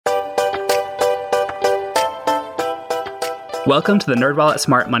Welcome to the NerdWallet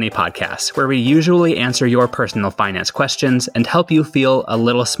Smart Money Podcast, where we usually answer your personal finance questions and help you feel a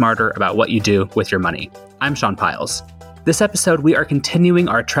little smarter about what you do with your money. I'm Sean Piles. This episode, we are continuing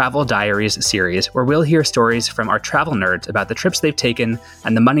our Travel Diaries series, where we'll hear stories from our travel nerds about the trips they've taken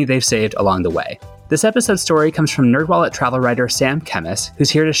and the money they've saved along the way. This episode's story comes from NerdWallet travel writer Sam Kemmis,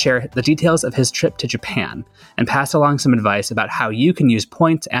 who's here to share the details of his trip to Japan and pass along some advice about how you can use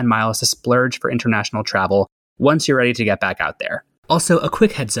points and miles to splurge for international travel once you're ready to get back out there. Also, a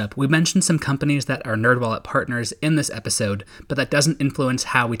quick heads up, we mentioned some companies that are NerdWallet partners in this episode, but that doesn't influence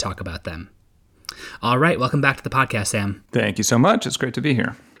how we talk about them. All right, welcome back to the podcast, Sam. Thank you so much. It's great to be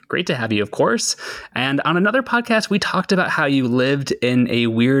here. Great to have you, of course. And on another podcast, we talked about how you lived in a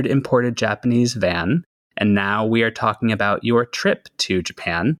weird imported Japanese van. And now we are talking about your trip to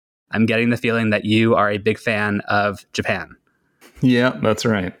Japan. I'm getting the feeling that you are a big fan of Japan. Yeah, that's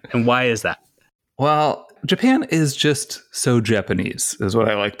right. And why is that? Well, Japan is just so Japanese, is what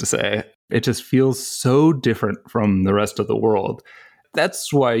I like to say. It just feels so different from the rest of the world.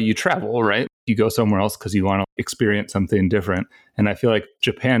 That's why you travel, right? You go somewhere else because you want to experience something different. And I feel like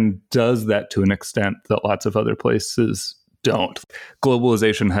Japan does that to an extent that lots of other places don't.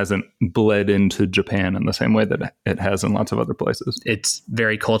 Globalization hasn't bled into Japan in the same way that it has in lots of other places. It's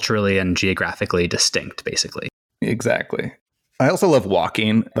very culturally and geographically distinct, basically. Exactly. I also love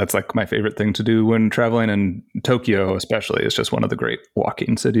walking. That's like my favorite thing to do when traveling, and Tokyo especially is just one of the great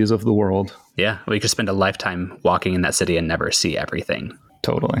walking cities of the world. Yeah, well, you could spend a lifetime walking in that city and never see everything.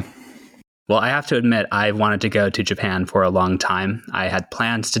 Totally. Well, I have to admit, I've wanted to go to Japan for a long time. I had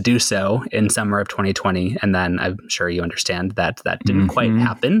plans to do so in summer of 2020, and then I'm sure you understand that didn't quite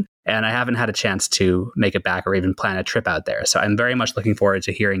happen. And I haven't had a chance to make it back or even plan a trip out there. So I'm very much looking forward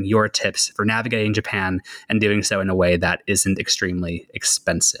to hearing your tips for navigating Japan and doing so in a way that isn't extremely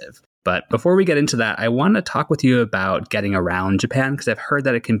expensive. But before we get into that, I want to talk with you about getting around Japan, because I've heard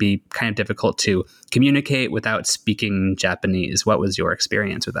that it can be kind of difficult to communicate without speaking Japanese. What was your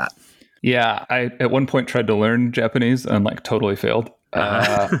experience with that? Yeah, I at one point tried to learn Japanese and totally failed.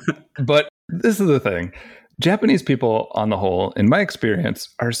 But this is the thing. Japanese people on the whole, in my experience,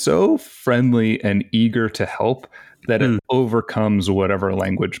 are so friendly and eager to help that it overcomes whatever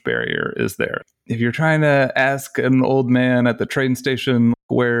language barrier is there. If you're trying to ask an old man at the train station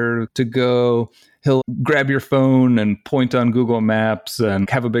where to go, he'll grab your phone and point on Google Maps and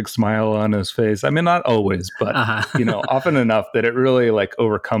have a big smile on his face. I mean, not always, but often enough that it really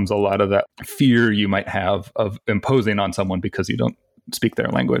overcomes a lot of that fear you might have of imposing on someone because you don't speak their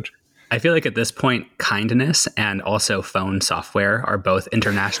language. I feel like at this point, kindness and also phone software are both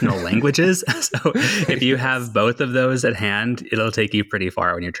international languages. So if you have both of those at hand, it'll take you pretty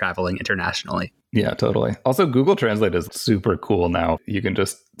far when you're traveling internationally. Yeah, totally. Also, Google Translate is super cool now. You can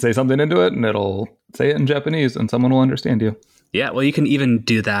just say something into it and it'll say it in Japanese and someone will understand you. Yeah, well, you can even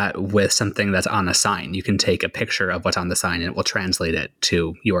do that with something that's on a sign. You can take a picture of what's on the sign and it will translate it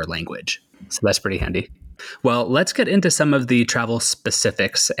to your language. So that's pretty handy. Well, let's get into some of the travel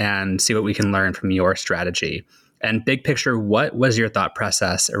specifics and see what we can learn from your strategy. And big picture, what was your thought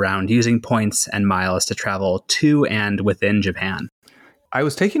process around using points and miles to travel to and within Japan? I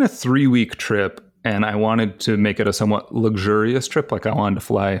was taking a 3-week trip and I wanted to make it a somewhat luxurious trip. I wanted to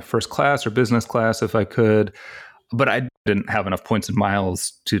fly first class or business class if I could. But I didn't have enough points and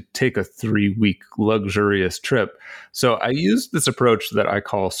miles to take a 3-week luxurious trip. So I used this approach that I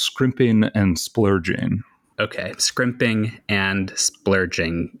call scrimping and splurging. Okay, scrimping and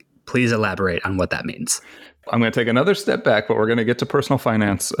splurging. Please elaborate on what that means. I'm going to take another step back, but we're going to get to personal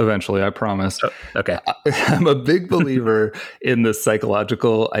finance eventually, I promise. Oh, okay. I'm a big believer in this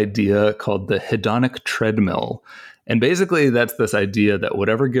psychological idea called the hedonic treadmill. And basically, that's this idea that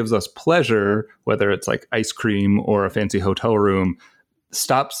whatever gives us pleasure, whether it's like ice cream or a fancy hotel room,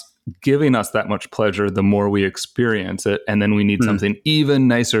 stops giving us that much pleasure the more we experience it. And then we need something even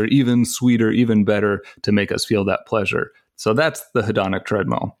nicer, even sweeter, even better to make us feel that pleasure. So that's the hedonic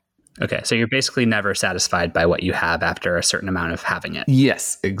treadmill. Okay, so you're basically never satisfied by what you have after a certain amount of having it.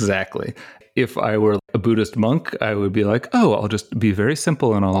 Yes, exactly. If I were a Buddhist monk, I would be like, oh, I'll just be very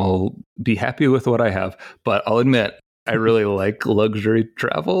simple and I'll be happy with what I have. But I'll admit, I really like luxury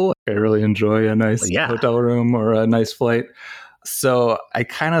travel. I really enjoy a nice hotel room or a nice flight. So I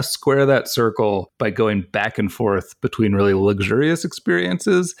kind of square that circle by going back and forth between really luxurious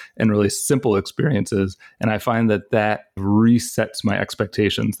experiences and really simple experiences. And I find that resets my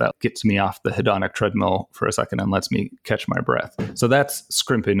expectations. That gets me off the hedonic treadmill for a second and lets me catch my breath. So that's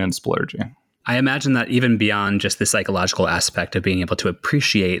scrimping and splurging. I imagine that even beyond just the psychological aspect of being able to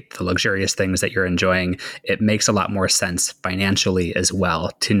appreciate the luxurious things that you're enjoying, it makes a lot more sense financially as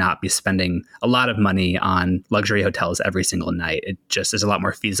well to not be spending a lot of money on luxury hotels every single night. It just is a lot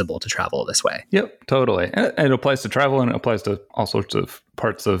more feasible to travel this way. Yep, totally. And it applies to travel and it applies to all sorts of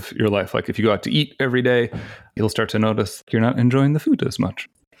parts of your life. Like if you go out to eat every day, you'll start to notice you're not enjoying the food as much.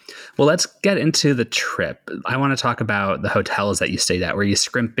 Well, let's get into the trip. I want to talk about the hotels that you stayed at. Were you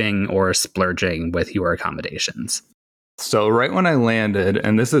scrimping or splurging with your accommodations? So right when I landed,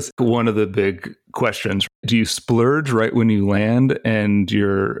 and this is one of the big questions, do you splurge right when you land and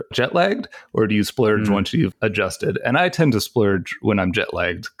you're jet lagged, or do you splurge once you've adjusted? And I tend to splurge when I'm jet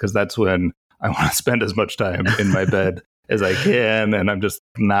lagged because that's when I want to spend as much time in my bed as I can, and I'm just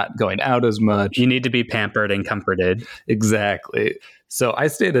not going out as much. You need to be pampered and comforted. Exactly. So I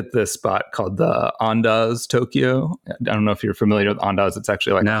stayed at this spot called the Andaz Tokyo. I don't know if you're familiar with Andaz. It's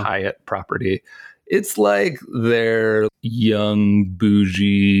actually like a Hyatt property. It's like their young,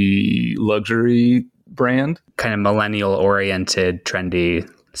 bougie luxury brand. Kind of millennial-oriented, trendy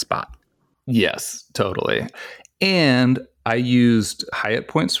spot. Yes, totally. And I used Hyatt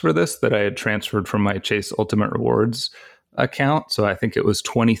points for this that I had transferred from my Chase Ultimate Rewards account. So I think it was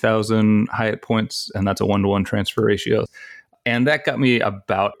 20,000 Hyatt points, and that's a 1-to-1 transfer ratio. And that got me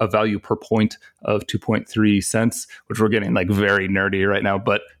about a value per point of 2.3 cents, which we're getting like very nerdy right now,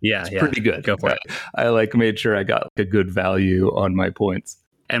 but it's pretty good. Go for it. I like made sure I got a good value on my points.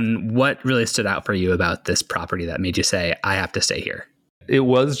 And what really stood out for you about this property that made you say, I have to stay here? It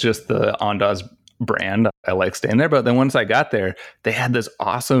was just the Andaz brand. I like staying there. But then once I got there, they had this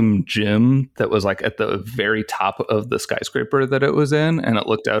awesome gym that was like at the very top of the skyscraper that it was in, and it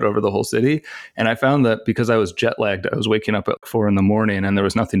looked out over the whole city. And I found that because I was jet lagged, I was waking up at 4 a.m. and there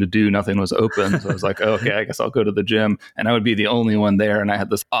was nothing to do. Nothing was open. So I was like, oh, okay, I guess I'll go to the gym. And I would be the only one there. And I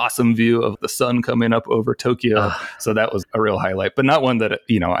had this awesome view of the sun coming up over Tokyo. So that was a real highlight, but not one that,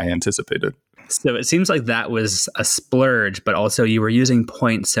 I anticipated. So it seems like that was a splurge, but also you were using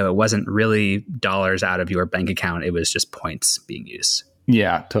points. So it wasn't really dollars out of your bank account. It was just points being used.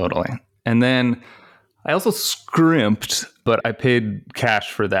 Yeah, totally. And then I also scrimped, but I paid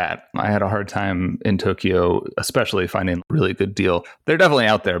cash for that. I had a hard time in Tokyo, especially finding a really good deal. They're definitely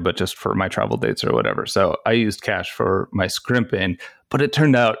out there, but just for my travel dates or whatever. So I used cash for my scrimping, but it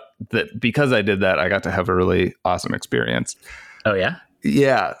turned out that because I did that, I got to have a really awesome experience. Oh, yeah?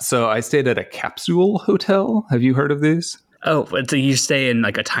 Yeah. So I stayed at a capsule hotel. Have you heard of these? Oh, so you stay in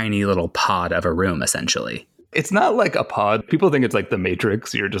like a tiny little pod of a room, essentially. It's not like a pod. People think it's like the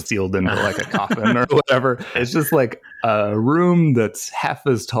Matrix. You're just sealed into like a coffin or whatever. It's just like a room that's half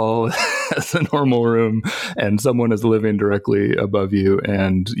as tall as a normal room, and someone is living directly above you,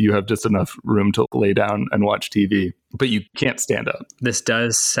 and you have just enough room to lay down and watch TV, but you can't stand up. This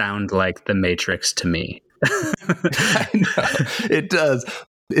does sound like the Matrix to me. I know. It does.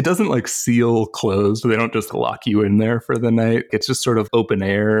 It doesn't like seal closed. They don't just lock you in there for the night. It's just sort of open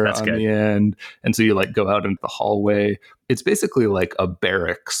air on the end. And so you like go out into the hallway. It's basically like a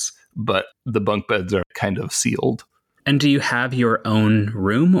barracks, but the bunk beds are kind of sealed. And do you have your own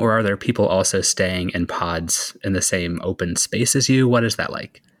room, or are there people also staying in pods in the same open space as you? What is that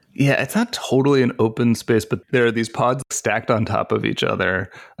like? Yeah, it's not totally an open space, but there are these pods stacked on top of each other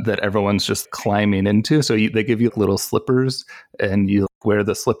that everyone's just climbing into. So they give you little slippers, and you wear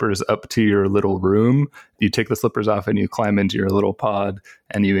the slippers up to your little room. You take the slippers off and you climb into your little pod,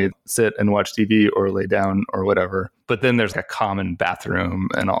 and you either sit and watch TV or lay down or whatever. But then there's a common bathroom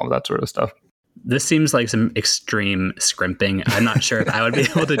and all of that sort of stuff. This seems like some extreme scrimping. I'm not sure if I would be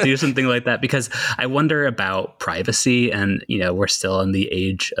able to do something like that, because I wonder about privacy, and, we're still in the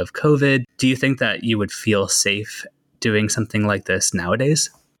age of COVID. Do you think that you would feel safe doing something like this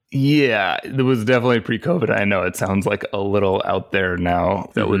nowadays? Yeah, it was definitely pre-COVID. I know it sounds like a little out there now.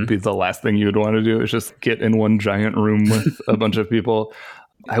 That would be the last thing you would want to do, is just get in one giant room with a bunch of people.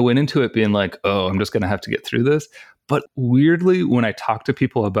 I went into it being like, oh, I'm just going to have to get through this. But weirdly, when I talked to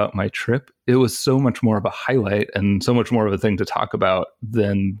people about my trip, it was so much more of a highlight and so much more of a thing to talk about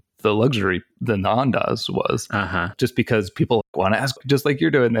than the Andaz was. Just because people want to ask, just like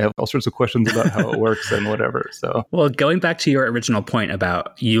you're doing. They have all sorts of questions about how it works and whatever. So, well, going back to your original point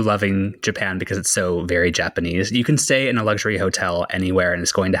about you loving Japan because it's so very Japanese, you can stay in a luxury hotel anywhere and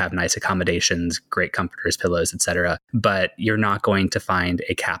it's going to have nice accommodations, great comforters, pillows, etc. But you're not going to find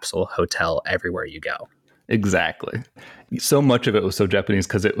a capsule hotel everywhere you go. Exactly. So much of it was so Japanese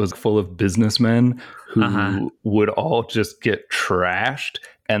because it was full of businessmen who would all just get trashed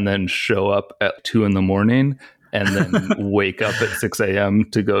and then show up at 2 a.m. and then wake up at 6 a.m.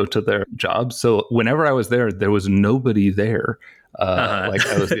 to go to their jobs. So whenever I was there, there was nobody there. Like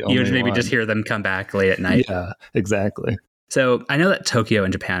I was the only You would maybe one. just hear them come back late at night. Yeah, exactly. So I know that Tokyo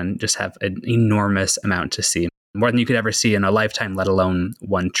and Japan just have an enormous amount to see, more than you could ever see in a lifetime, let alone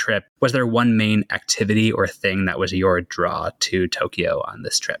one trip. Was there one main activity or thing that was your draw to Tokyo on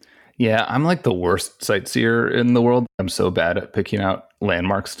this trip? Yeah, I'm like the worst sightseer in the world. I'm so bad at picking out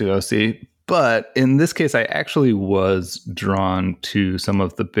landmarks to go see. But in this case, I actually was drawn to some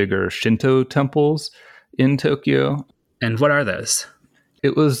of the bigger Shinto temples in Tokyo. And what are those?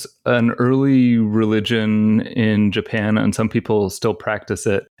 It was an early religion in Japan, and some people still practice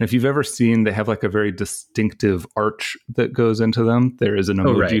it. And if you've ever seen, they have like a very distinctive arch that goes into them. There is an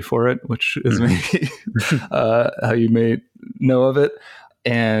emoji for it, which is maybe how you may know of it.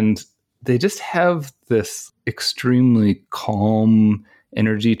 And they just have this extremely calm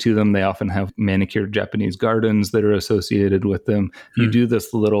energy to them. They often have manicured Japanese gardens that are associated with them. You do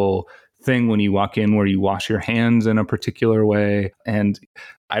this little thing when you walk in where you wash your hands in a particular way. And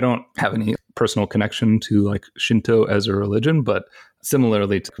I don't have any personal connection to like Shinto as a religion, but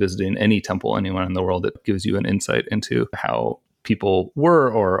similarly to visiting any temple anywhere in the world, it gives you an insight into how people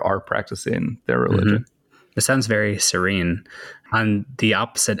were or are practicing their religion. It sounds very serene. On the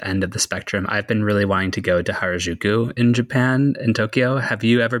opposite end of the spectrum, I've been really wanting to go to Harajuku in Japan, in Tokyo. Have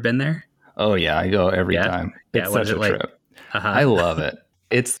you ever been there? Oh yeah, I go every time. It's such a trip. I love it.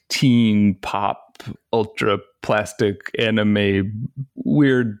 It's teen pop, ultra plastic anime,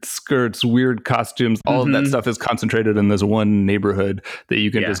 weird skirts, weird costumes. All of that stuff is concentrated in this one neighborhood that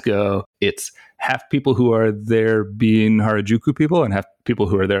you can just go. It's half people who are there being Harajuku people and half people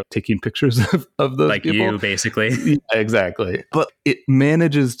who are there taking pictures of those like people. You, basically. Yeah, exactly. But it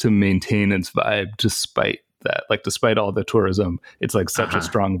manages to maintain its vibe despite that. Like, despite all the tourism, it's like such a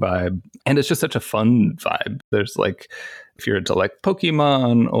strong vibe. And it's just such a fun vibe. There's like, if you're into like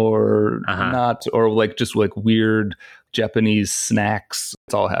Pokemon or not, or like just like weird Japanese snacks,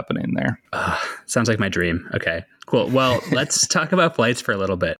 it's all happening there. Sounds like my dream. Okay, cool. Well, let's talk about flights for a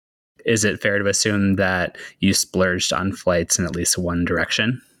little bit. Is it fair to assume that you splurged on flights in at least one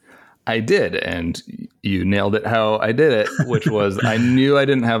direction? I did, and you nailed it how I did it, which was I knew I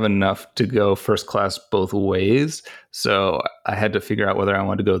didn't have enough to go first class both ways. So I had to figure out whether I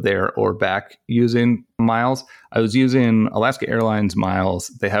wanted to go there or back using miles. I was using Alaska Airlines miles.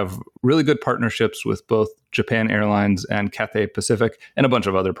 They have really good partnerships with both Japan Airlines and Cathay Pacific and a bunch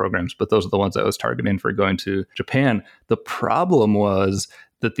of other programs, but those are the ones I was targeting for going to Japan. The problem was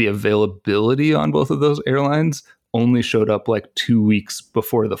that the availability on both of those airlines only showed up like 2 weeks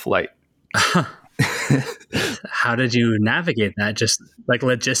before the flight. How did you navigate that? Just like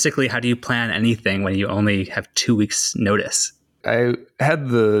logistically, how do you plan anything when you only have 2 weeks notice? I had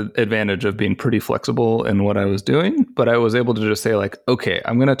the advantage of being pretty flexible in what I was doing, but I was able to just say like, okay,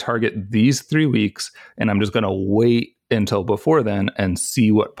 I'm going to target these 3 weeks and I'm just going to wait until before then and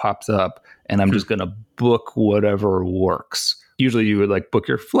see what pops up. And I'm just going to book whatever works. Usually you would like book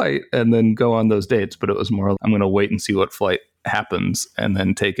your flight and then go on those dates, but it was more, I'm going to wait and see what flight happens and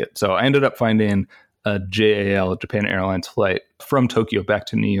then take it. So I ended up finding a JAL, Japan Airlines flight from Tokyo back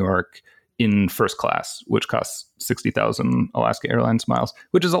to New York in first class, which costs 60,000 Alaska Airlines miles,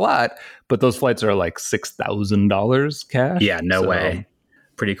 which is a lot, but those flights are like $6,000 cash. Yeah, no way.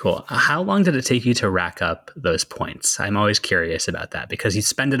 Pretty cool. How long did it take you to rack up those points? I'm always curious about that because you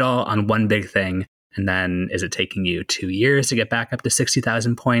spend it all on one big thing. And then is it taking you 2 years to get back up to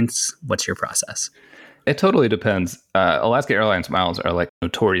 60,000 points? What's your process? It totally depends. Alaska Airlines miles are like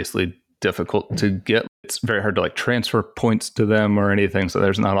notoriously difficult to get. It's very hard to like transfer points to them or anything. So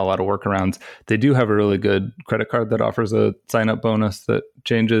there's not a lot of workarounds. They do have a really good credit card that offers a sign-up bonus that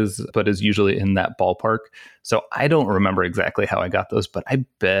changes, but is usually in that ballpark. So I don't remember exactly how I got those, but I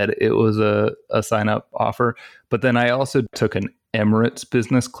bet it was a sign-up offer. But then I also took an Emirates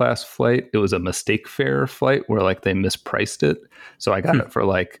business class flight. It was a mistake fare flight where like they mispriced it. So I got it for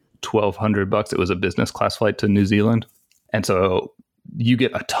like $1,200. It was a business class flight to New Zealand. And so you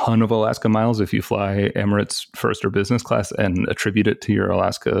get a ton of Alaska miles if you fly Emirates first or business class and attribute it to your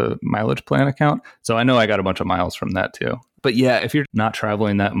Alaska mileage plan account. So I know I got a bunch of miles from that too. But yeah, if you're not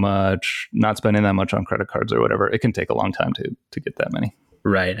traveling that much, not spending that much on credit cards or whatever, it can take a long time to get that many.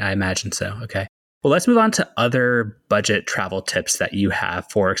 Right. I imagine so. Okay. Well, let's move on to other budget travel tips that you have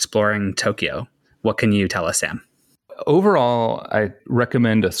for exploring Tokyo. What can you tell us, Sam? Overall, I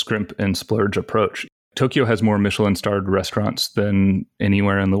recommend a scrimp and splurge approach. Tokyo has more Michelin-starred restaurants than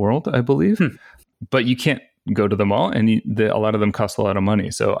anywhere in the world, I believe. But you can't go to them all, and a lot of them cost a lot of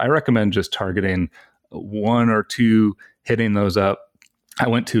money. So I recommend just targeting one or two, hitting those up. I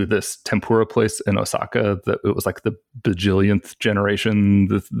went to this tempura place in Osaka that it was like the bajillionth generation.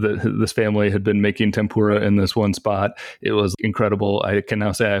 This family had been making tempura in this one spot. It was incredible. I can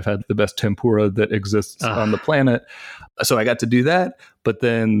now say I've had the best tempura that exists on the planet. So I got to do that. But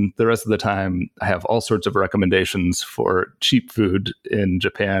then the rest of the time, I have all sorts of recommendations for cheap food in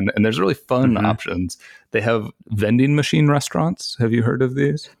Japan. And there's really fun options. They have vending machine restaurants. Have you heard of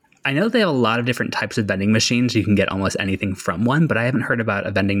these? I know they have a lot of different types of vending machines. You can get almost anything from one, but I haven't heard about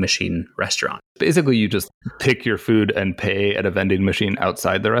a vending machine restaurant. Basically, you just pick your food and pay at a vending machine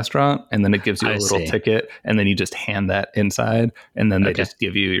outside the restaurant, and then it gives you a little ticket, and then you just hand that inside, and then they just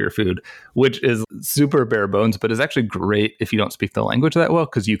give you your food, which is super bare bones, but is actually great if you don't speak the language that well,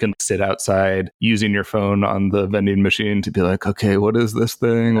 because you can sit outside using your phone on the vending machine to be like, okay, what is this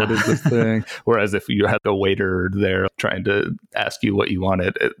thing? What is this thing? Whereas if you had a waiter there trying to ask you what you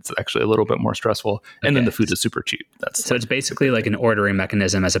wanted, it's actually a little bit more stressful. And then the food is super cheap. So it's basically like an ordering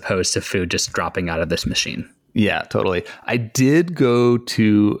mechanism as opposed to food just dropping out of this machine. Yeah, totally. I did go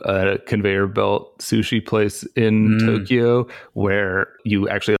to a conveyor belt sushi place in Tokyo where you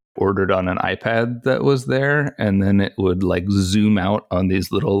actually ordered on an iPad that was there, and then it would like zoom out on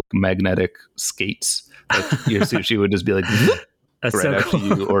these little magnetic skates. Like your sushi would just be like That's right so after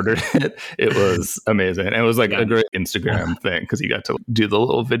cool. you ordered it. It was amazing. And it was like a great Instagram thing because you got to do the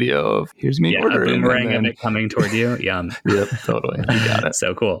little video of here's me ordering. A boomerang of it coming toward you. Yum. Yep, totally. You got it.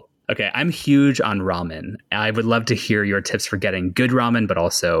 So cool. Okay, I'm huge on ramen. I would love to hear your tips for getting good ramen, but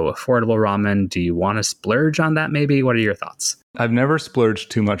also affordable ramen. Do you want to splurge on that maybe? What are your thoughts? I've never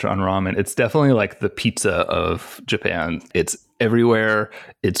splurged too much on ramen. It's definitely like the pizza of Japan. It's everywhere.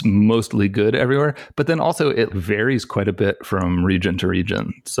 It's mostly good everywhere. But then also it varies quite a bit from region to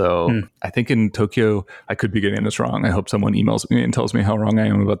region. So I think in Tokyo, I could be getting this wrong. I hope someone emails me and tells me how wrong I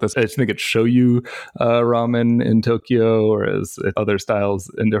am about this. I just think it's shoyu ramen in Tokyo, or as other styles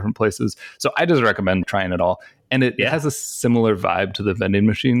in different places. So I just recommend trying it all. And it has a similar vibe to the vending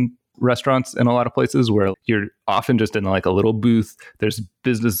machine restaurants in a lot of places where you're often just in like a little booth. There's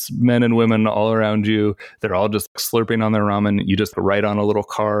businessmen and women all around you. They're all just slurping on their ramen. You just write on a little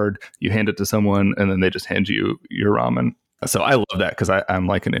card, you hand it to someone, and then they just hand you your ramen. So I love that because I'm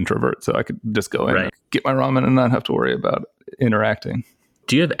like an introvert. So I could just go in and get my ramen and not have to worry about interacting.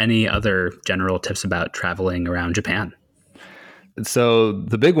 Do you have any other general tips about traveling around Japan? So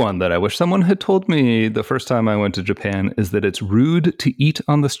the big one that I wish someone had told me the first time I went to Japan is that it's rude to eat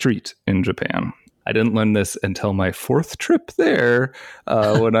on the street in Japan. I didn't learn this until my fourth trip there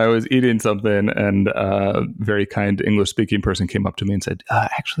when I was eating something, and a very kind English-speaking person came up to me and said,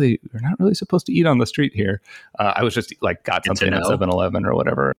 actually, you're not really supposed to eat on the street here. I was just like got something at 7-Eleven or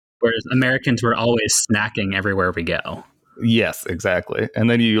whatever. Whereas Americans were always snacking everywhere we go. Yes, exactly. And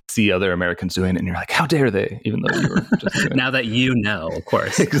then you see other Americans doing it and you're like, how dare they? Even though you were just doing it. Now that you know, of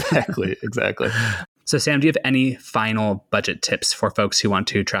course. Exactly. So Sam, do you have any final budget tips for folks who want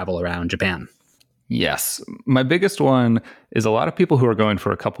to travel around Japan? Yes. My biggest one is a lot of people who are going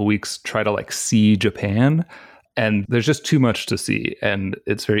for a couple weeks try to like see Japan, and there's just too much to see. And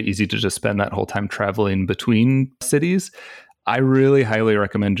it's very easy to just spend that whole time traveling between cities. I really highly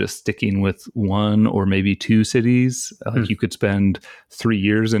recommend just sticking with one or maybe two cities. Like you could spend 3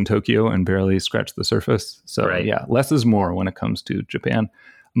 years in Tokyo and barely scratch the surface. So less is more when it comes to Japan.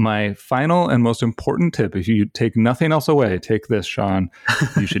 My final and most important tip, if you take nothing else away, take this, Sean.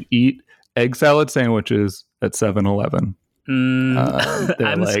 You should eat egg salad sandwiches at 7-Eleven.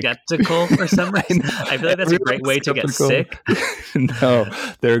 I'm skeptical for some reason. I feel like that's a great way to get sick. No,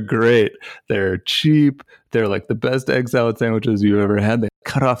 they're great. They're cheap. They're like the best egg salad sandwiches you've ever had. They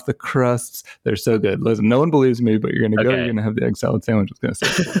cut off the crusts. They're so good. Listen, no one believes me, but you're going to go. You're going to have the egg salad sandwich. It's going to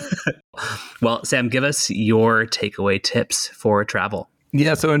say. Well, Sam, give us your takeaway tips for travel.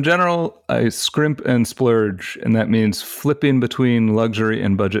 Yeah, so in general, I scrimp and splurge, and that means flipping between luxury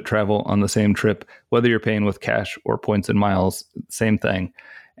and budget travel on the same trip, whether you're paying with cash or points and miles, same thing.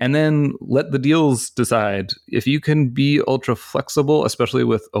 And then let the deals decide. If you can be ultra flexible, especially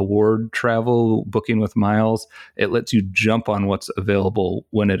with award travel, booking with miles, it lets you jump on what's available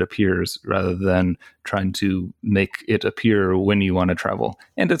when it appears rather than trying to make it appear when you want to travel.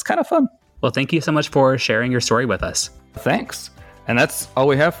 And it's kind of fun. Well, thank you so much for sharing your story with us. Thanks. And that's all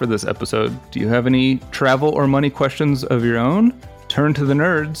we have for this episode. Do you have any travel or money questions of your own? Turn to the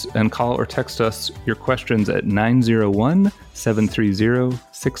nerds and call or text us your questions at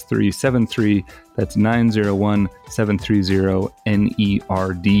 901-730-6373. That's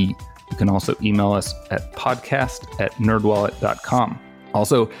 901-730-NERD. You can also email us at podcast@nerdwallet.com.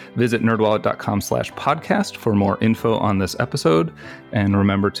 Also, visit nerdwallet.com/podcast for more info on this episode. And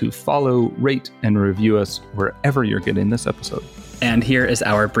remember to follow, rate, and review us wherever you're getting this episode. And here is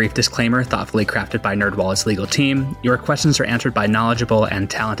our brief disclaimer, thoughtfully crafted by NerdWallet's legal team. Your questions are answered by knowledgeable and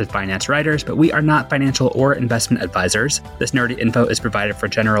talented finance writers, but we are not financial or investment advisors. This nerdy info is provided for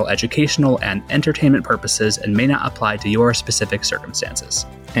general educational and entertainment purposes and may not apply to your specific circumstances.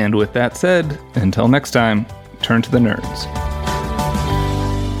 And with that said, until next time, turn to the nerds.